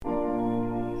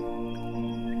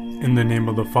In the name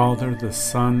of the Father, the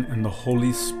Son, and the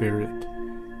Holy Spirit.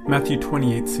 Matthew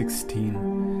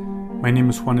 28:16. My name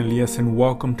is Juan Elias, and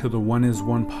welcome to the One is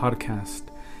One podcast,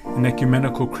 an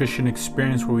ecumenical Christian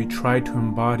experience where we try to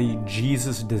embody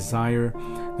Jesus' desire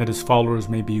that his followers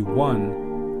may be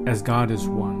one as God is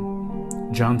one.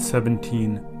 John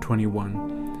 17:21.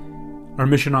 Our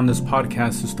mission on this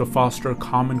podcast is to foster a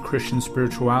common Christian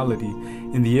spirituality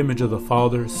in the image of the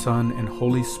Father, Son, and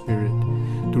Holy Spirit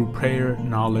through prayer,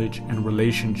 knowledge, and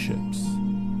relationships.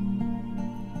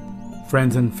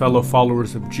 Friends and fellow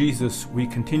followers of Jesus, we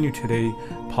continue today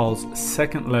Paul's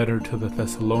second letter to the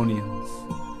Thessalonians.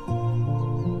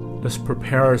 Let's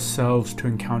prepare ourselves to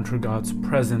encounter God's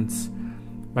presence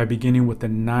by beginning with a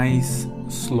nice,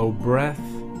 slow breath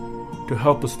to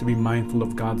help us to be mindful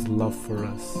of God's love for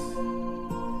us.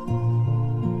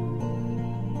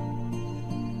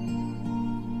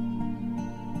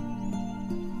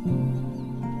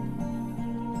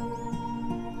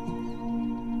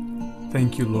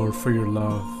 Thank you, Lord, for your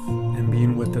love and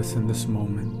being with us in this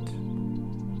moment.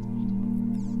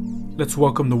 Let's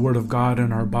welcome the Word of God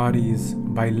in our bodies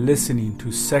by listening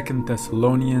to 2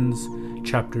 Thessalonians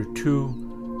chapter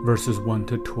 2, verses 1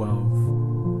 to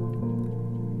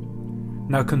 12.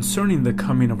 Now concerning the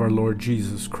coming of our Lord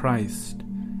Jesus Christ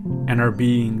and our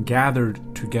being gathered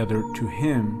together to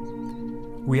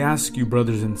Him, we ask you,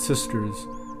 brothers and sisters,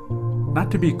 not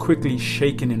to be quickly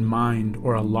shaken in mind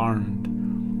or alarmed,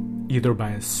 either by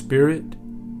a spirit,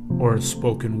 or a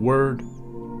spoken word,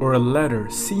 or a letter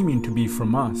seeming to be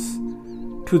from us,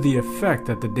 to the effect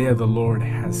that the day of the Lord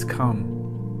has come.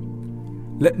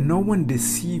 Let no one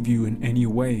deceive you in any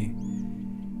way,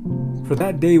 for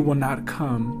that day will not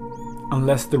come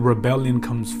unless the rebellion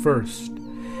comes first,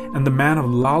 and the man of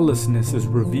lawlessness is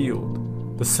revealed,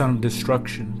 the son of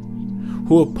destruction,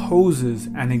 who opposes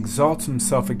and exalts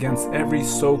himself against every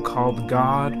so-called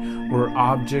God or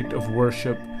object of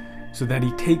worship, so that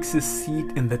he takes his seat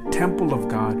in the temple of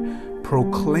God,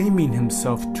 proclaiming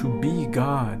himself to be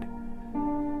God.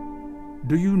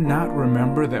 Do you not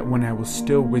remember that when I was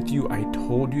still with you, I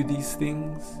told you these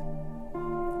things?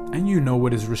 And you know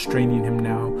what is restraining him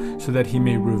now, so that he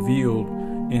may reveal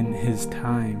in his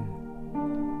time.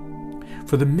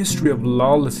 For the mystery of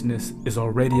lawlessness is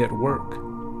already at work.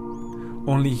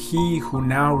 Only he who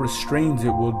now restrains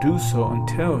it will do so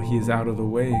until he is out of the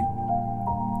way.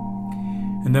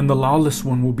 And then the lawless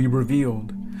one will be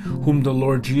revealed, whom the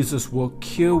Lord Jesus will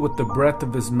kill with the breath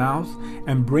of his mouth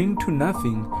and bring to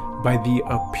nothing by the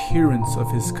appearance of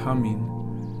his coming.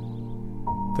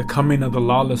 The coming of the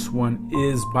lawless one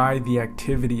is by the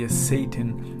activity of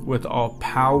Satan with all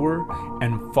power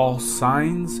and false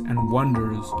signs and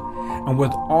wonders, and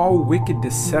with all wicked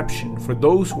deception for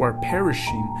those who are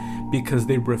perishing because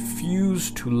they refuse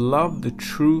to love the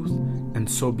truth and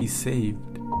so be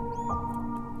saved.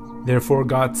 Therefore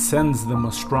God sends them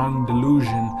a strong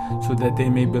delusion so that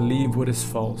they may believe what is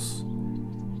false,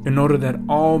 in order that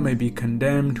all may be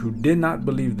condemned who did not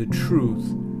believe the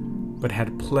truth, but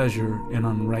had pleasure in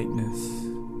unrightness.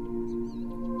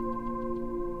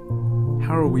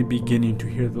 How are we beginning to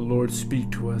hear the Lord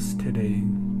speak to us today?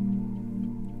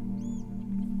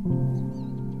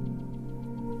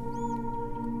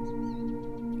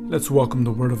 Let's welcome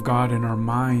the Word of God in our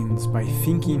minds by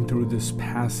thinking through this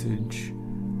passage.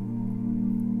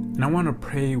 And I want to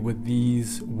pray with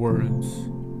these words.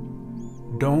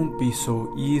 Don't be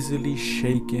so easily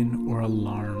shaken or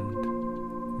alarmed.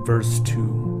 Verse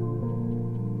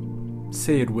 2.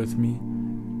 Say it with me.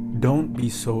 Don't be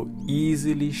so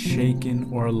easily shaken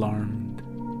or alarmed.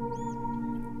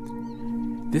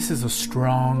 This is a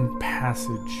strong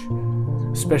passage,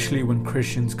 especially when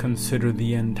Christians consider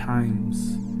the end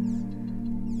times.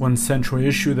 One central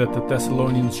issue that the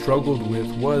Thessalonians struggled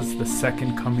with was the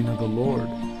second coming of the Lord.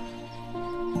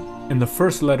 In the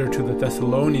first letter to the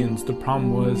Thessalonians, the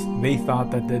problem was they thought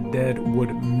that the dead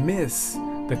would miss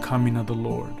the coming of the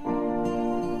Lord.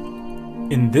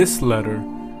 In this letter,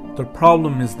 the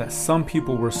problem is that some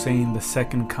people were saying the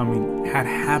second coming had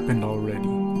happened already.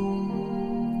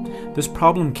 This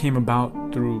problem came about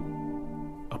through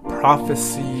a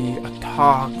prophecy, a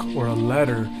talk, or a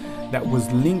letter that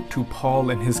was linked to Paul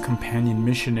and his companion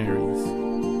missionaries.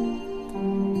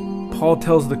 Paul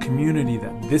tells the community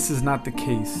that this is not the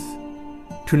case,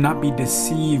 to not be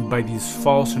deceived by these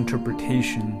false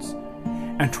interpretations,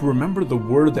 and to remember the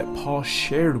word that Paul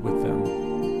shared with them.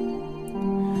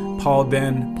 Paul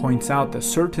then points out that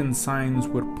certain signs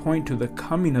would point to the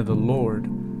coming of the Lord,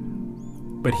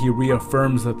 but he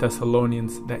reaffirms the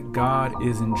Thessalonians that God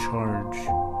is in charge.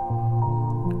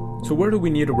 So where do we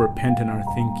need to repent in our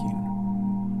thinking?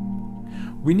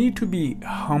 We need to be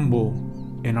humble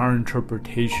in our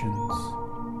interpretations.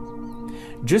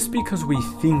 Just because we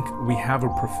think we have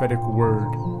a prophetic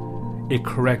word, a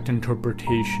correct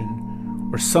interpretation,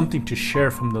 or something to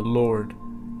share from the Lord,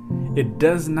 it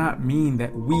does not mean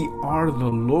that we are the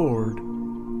Lord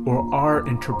or our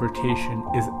interpretation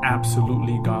is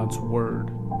absolutely God's word.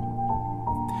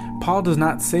 Paul does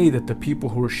not say that the people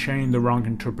who were sharing the wrong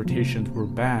interpretations were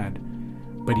bad,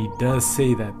 but he does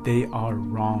say that they are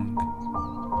wrong.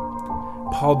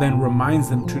 Paul then reminds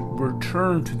them to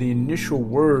return to the initial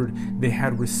word they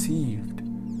had received.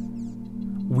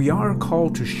 We are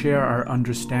called to share our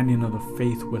understanding of the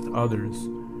faith with others,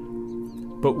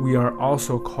 but we are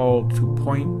also called to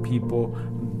point people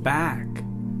back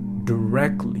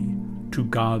directly to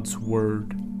God's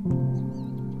word.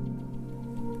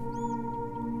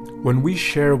 When we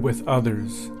share with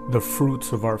others the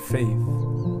fruits of our faith,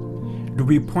 do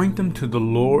we point them to the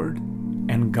Lord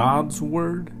and God's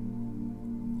word?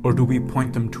 Or do we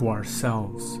point them to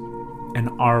ourselves and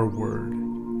our word?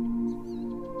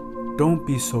 Don't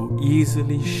be so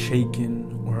easily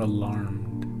shaken or alarmed.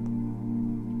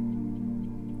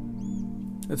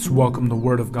 Let's welcome the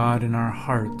Word of God in our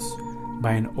hearts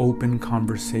by an open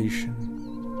conversation.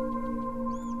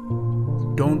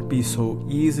 Don't be so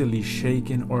easily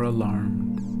shaken or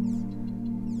alarmed.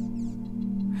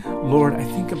 Lord, I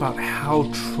think about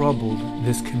how troubled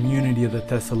this community of the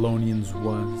Thessalonians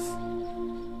was.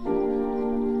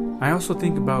 I also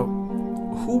think about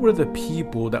who were the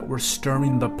people that were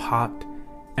stirring the pot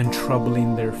and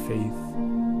troubling their faith.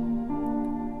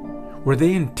 Were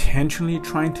they intentionally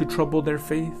trying to trouble their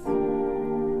faith?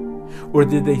 Or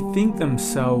did they think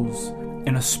themselves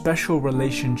in a special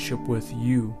relationship with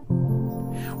you,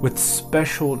 with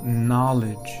special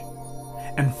knowledge,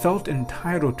 and felt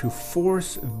entitled to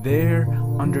force their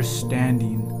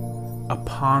understanding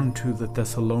upon to the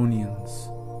Thessalonians?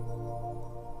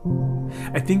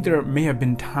 I think there may have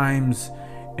been times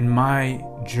in my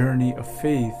journey of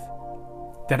faith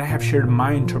that I have shared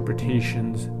my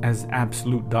interpretations as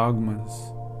absolute dogmas.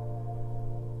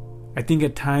 I think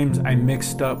at times I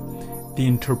mixed up the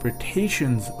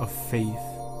interpretations of faith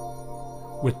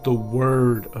with the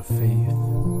word of faith.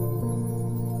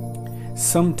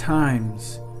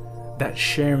 Sometimes that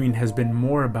sharing has been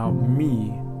more about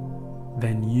me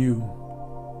than you.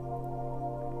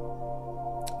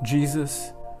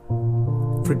 Jesus,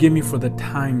 forgive me for the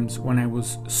times when I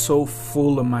was so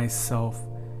full of myself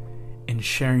in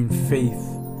sharing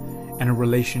faith and a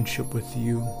relationship with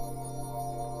you.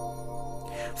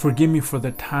 Forgive me for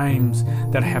the times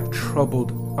that I have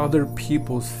troubled other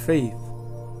people's faith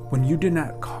when you did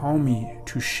not call me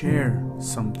to share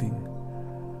something.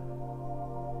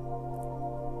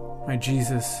 My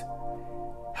Jesus,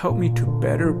 help me to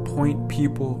better point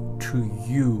people to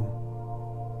you,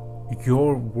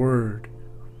 your word,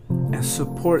 and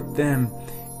support them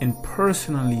in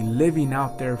personally living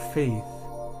out their faith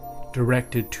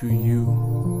directed to you.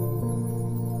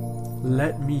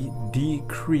 Let me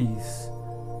decrease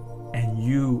and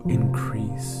you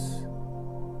increase.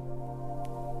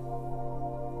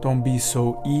 Don't be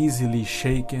so easily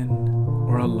shaken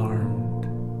or alarmed.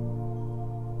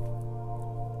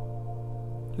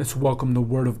 Let's welcome the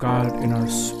Word of God in our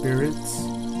spirits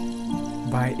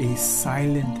by a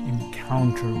silent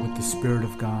encounter with the Spirit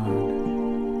of God.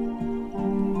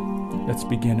 Let's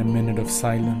begin a minute of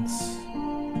silence.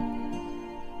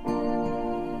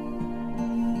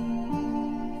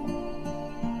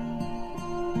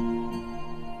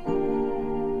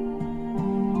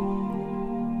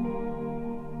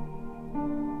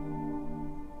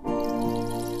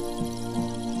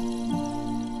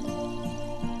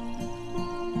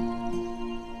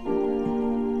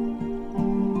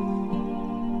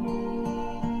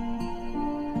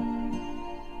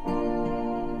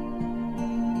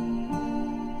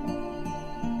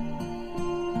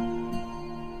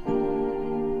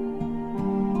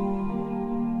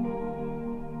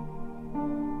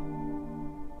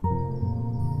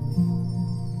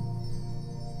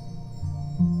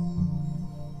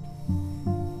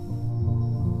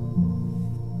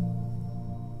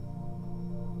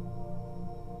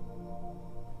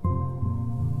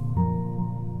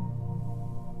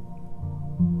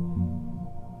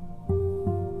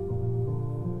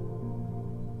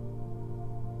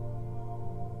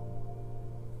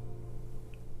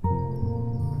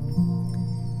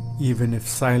 Even if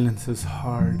silence is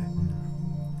hard,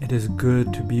 it is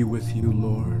good to be with you,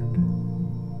 Lord.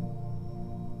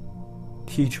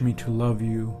 Teach me to love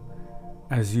you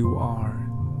as you are,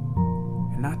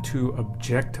 and not to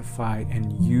objectify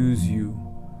and use you.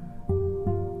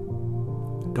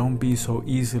 Don't be so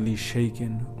easily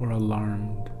shaken or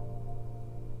alarmed.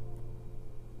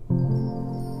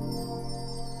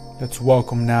 Let's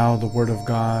welcome now the Word of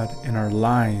God in our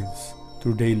lives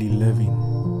through daily living.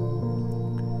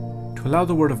 To allow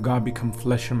the Word of God become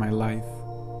flesh in my life,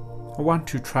 I want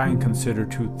to try and consider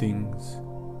two things.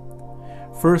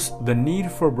 First, the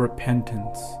need for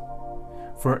repentance.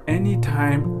 For any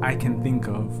time I can think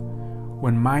of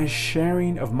when my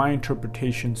sharing of my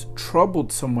interpretations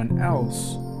troubled someone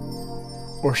else,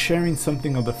 or sharing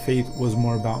something of the faith was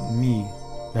more about me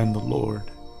than the Lord.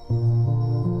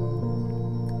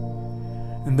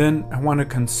 And then I want to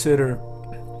consider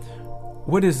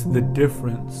what is the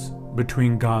difference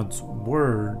between God's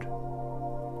Word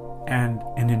and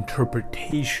an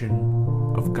interpretation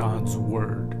of God's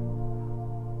Word.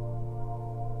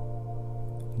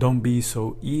 Don't be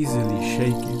so easily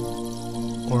shaken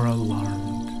or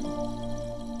alarmed.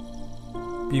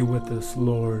 Be with us,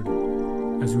 Lord,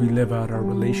 as we live out our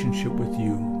relationship with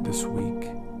you this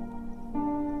week.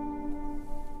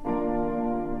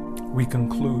 We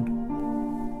conclude.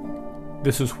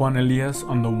 This is Juan Elias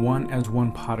on the One as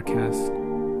One podcast,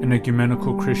 an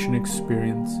ecumenical Christian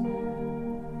experience.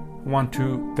 I want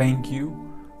to thank you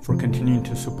for continuing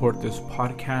to support this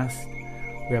podcast.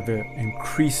 We have an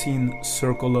increasing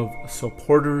circle of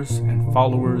supporters and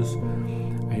followers.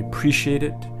 I appreciate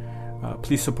it.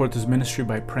 Please support this ministry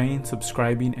by praying,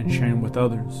 subscribing, and sharing with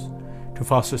others. To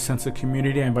foster a sense of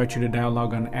community, I invite you to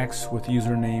dialogue on X with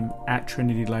username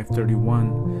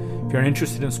 @TrinityLife31. If you are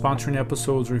interested in sponsoring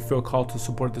episodes or you feel called to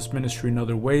support this ministry in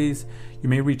other ways, you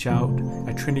may reach out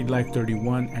at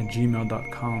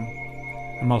trinitylife31@gmail.com.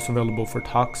 I'm also available for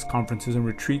talks, conferences, and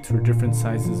retreats for different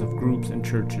sizes of groups and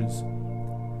churches.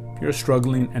 If you're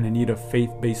struggling and in need of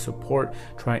faith-based support,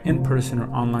 try in-person or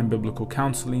online biblical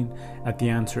counseling at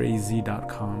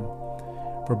theansweraz.com.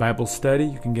 For Bible study,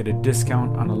 you can get a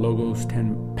discount on a Logos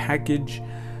 10 package.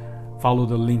 Follow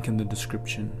the link in the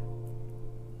description.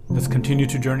 Let's continue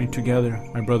to journey together,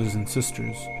 my brothers and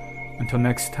sisters. Until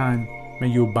next time, may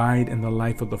you abide in the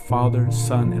life of the Father,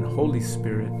 Son, and Holy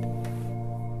Spirit.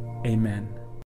 Amen.